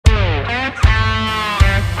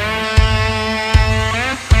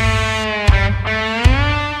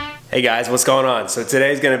Hey guys, what's going on? So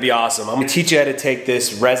today's gonna be awesome. I'm gonna teach you how to take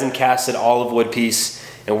this resin casted olive wood piece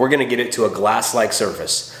and we're gonna get it to a glass-like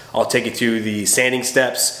surface. I'll take you through the sanding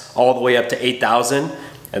steps all the way up to 8,000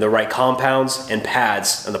 and the right compounds and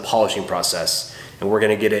pads and the polishing process. And we're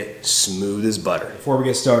gonna get it smooth as butter. Before we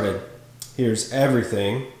get started, here's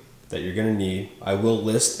everything that you're gonna need. I will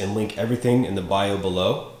list and link everything in the bio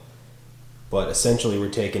below, but essentially we're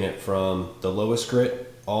taking it from the lowest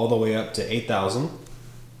grit all the way up to 8,000.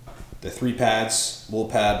 The 3 pads, wool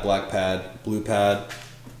pad, black pad, blue pad,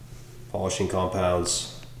 polishing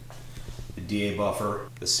compounds, the DA buffer,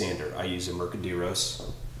 the sander. I use a Mercaderos.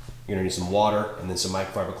 You're gonna need some water and then some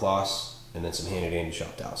microfiber cloths and then some handy dandy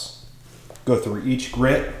shop towels. Go through each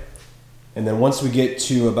grit, and then once we get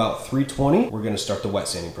to about 320, we're gonna start the wet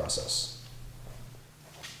sanding process.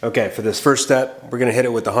 Okay, for this first step, we're gonna hit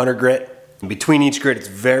it with the 100 grit. And between each grit, it's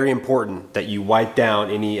very important that you wipe down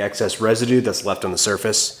any excess residue that's left on the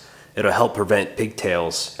surface. It'll help prevent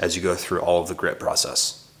pigtails as you go through all of the grit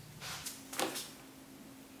process.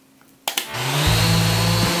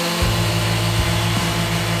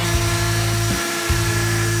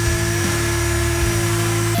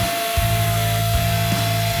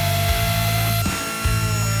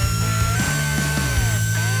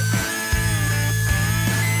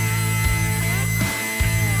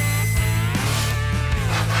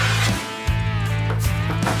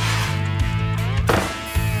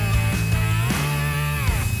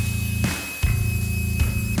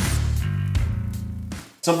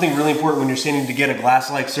 Something really important when you're sanding to get a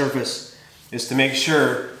glass-like surface is to make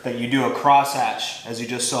sure that you do a crosshatch, as you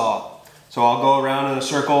just saw. So I'll go around in a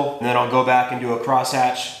circle, and then I'll go back and do a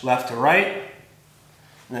crosshatch left to right,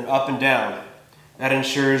 and then up and down. That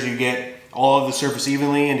ensures you get all of the surface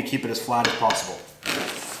evenly and to keep it as flat as possible.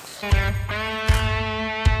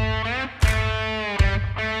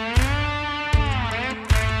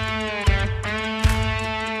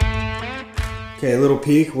 Okay, a little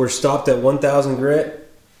peek. We're stopped at 1,000 grit.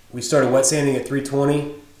 We started wet sanding at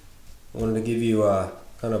 320. I wanted to give you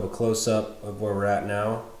kind of a close-up of where we're at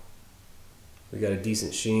now. We got a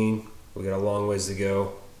decent sheen. We got a long ways to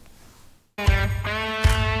go.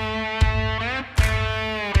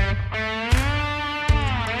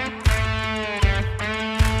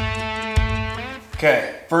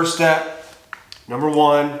 Okay, first step, number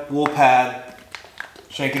 1, wool pad.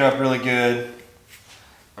 Shake it up really good.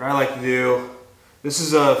 What I like to do, this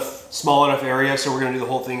is a small enough area, so we're going to do the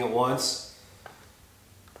whole thing at once.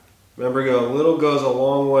 Remember, a little goes a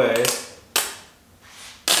long way.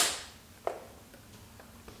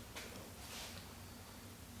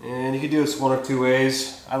 And you can do this one of 2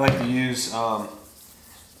 ways. I like to use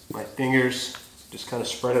my fingers, just kind of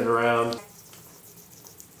spread it around.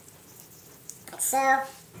 So.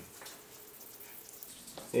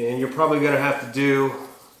 And you're probably going to have to do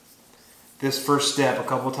this first step a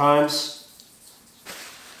couple times.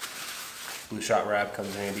 Blue shot wrap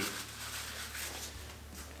comes handy.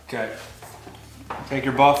 Okay, take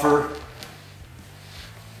your buffer,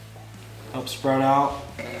 help spread out.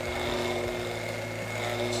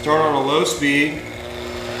 Start on a low speed.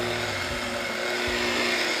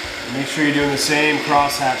 And make sure you're doing the same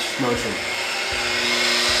crosshatch motion.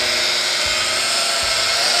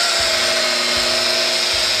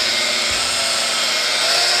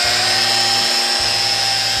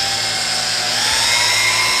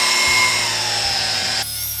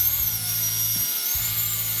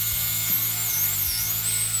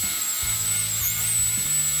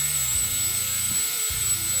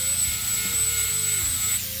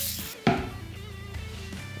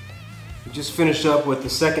 Just finished up with the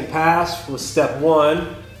second pass with step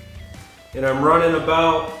 1, and I'm running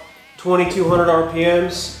about 2,200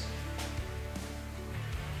 RPMs.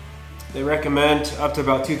 They recommend up to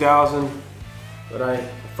about 2,000, but I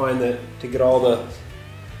find that to get all the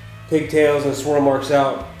pigtails and swirl marks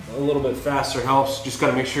out a little bit faster helps. Just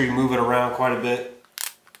got to make sure you move it around quite a bit.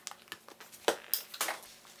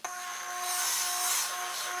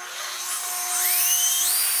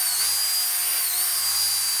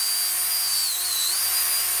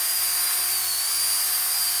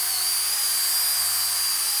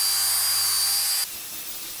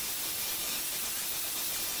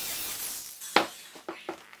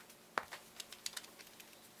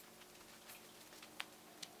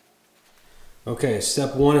 Okay,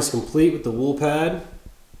 step 1 is complete with the wool pad.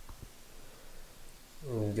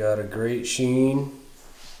 We've got a great sheen.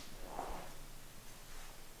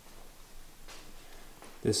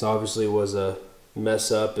 This obviously was a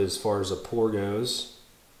mess up as far as a pour goes.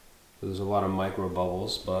 There's a lot of micro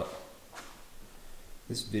bubbles, but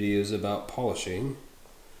this video is about polishing.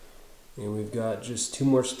 And we've got just 2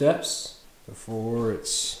 more steps before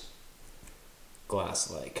it's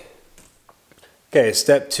glass-like. Okay,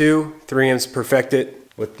 step 2, 3M's perfect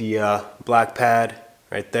it with the black pad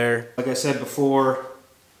right there. Like I said before,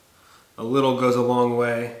 a little goes a long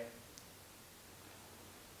way.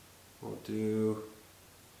 We'll do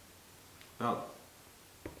about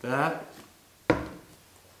that.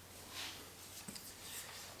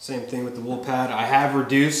 Same thing with the wool pad. I have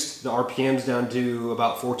reduced the RPMs down to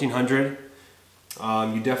about 1400.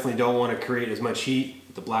 You definitely don't want to create as much heat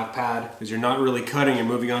with the black pad because you're not really cutting, you're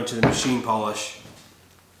moving on to the machine polish.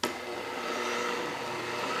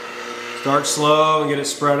 Start slow and get it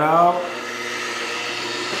spread out.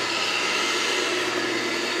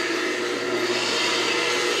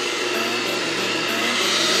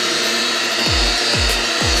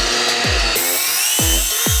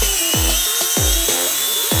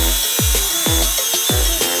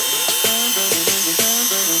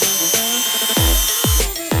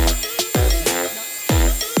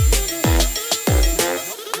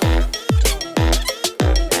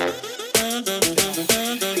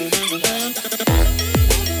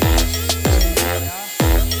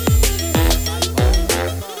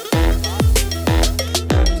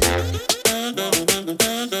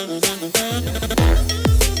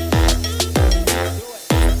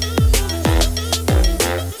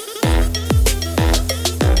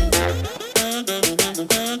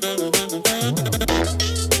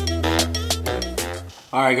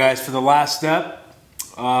 Alright guys, for the last step,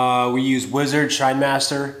 we use Wizard Shine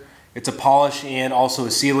Master. It's a polish and also a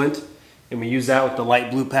sealant. And we use that with the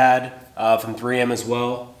light blue pad from 3M as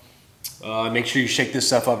well. Make sure you shake this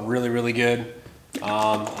stuff up really good.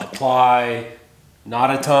 Apply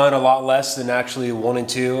not a ton, a lot less than actually 1 and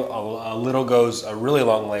 2. A little goes a really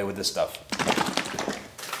long way with this stuff.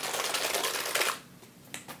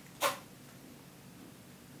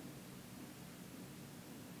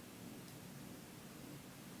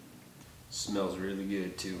 Smells really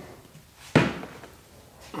good too.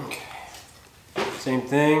 Okay. Same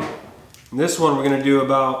thing. This one we're going to do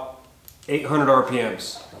about 800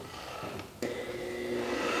 RPMs.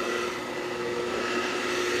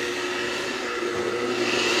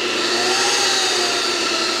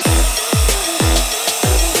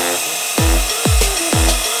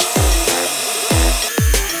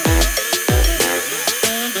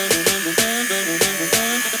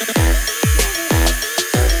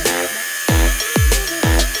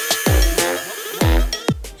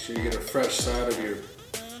 Fresh side of your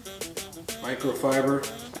microfiber.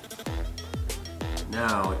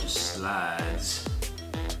 Now it just slides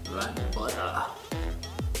like butter.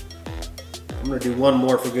 I'm gonna do one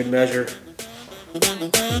more for good measure.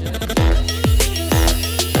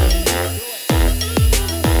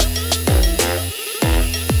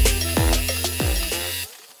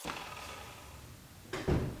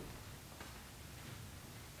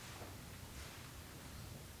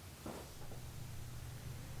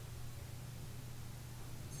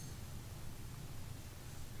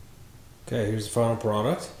 Okay, here's the final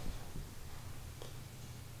product.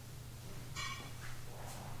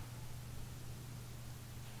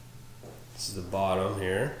 This is the bottom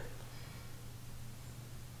here.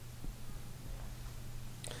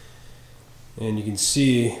 And you can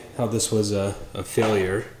see how this was a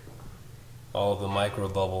failure. All of the micro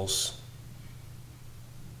bubbles.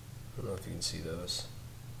 I don't know if you can see those.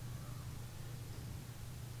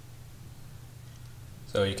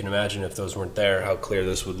 So you can imagine if those weren't there, how clear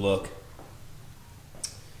this would look.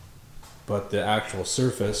 But the actual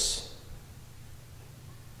surface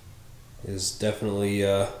is definitely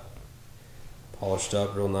polished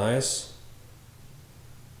up real nice.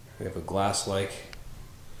 We have a glass-like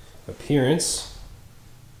appearance.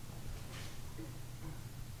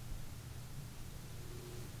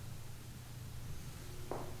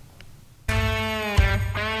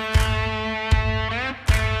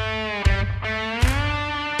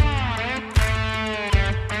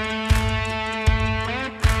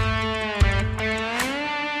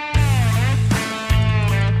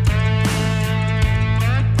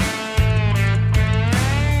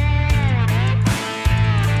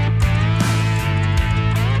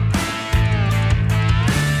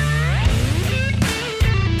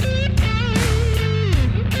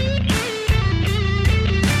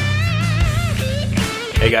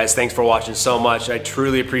 Hey guys, thanks for watching so much. I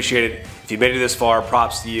truly appreciate it. If you made it this far,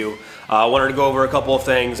 props to you. I wanted to go over a couple of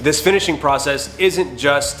things. This finishing process isn't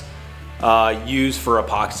just used for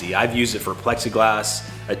epoxy. I've used it for plexiglass,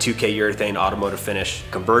 a 2K urethane automotive finish,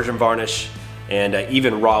 conversion varnish, and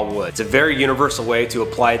even raw wood. It's a very universal way to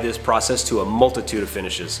apply this process to a multitude of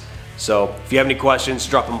finishes. So if you have any questions,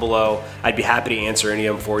 drop them below. I'd be happy to answer any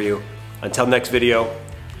of them for you. Until next video,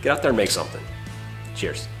 get out there and make something.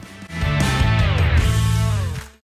 Cheers.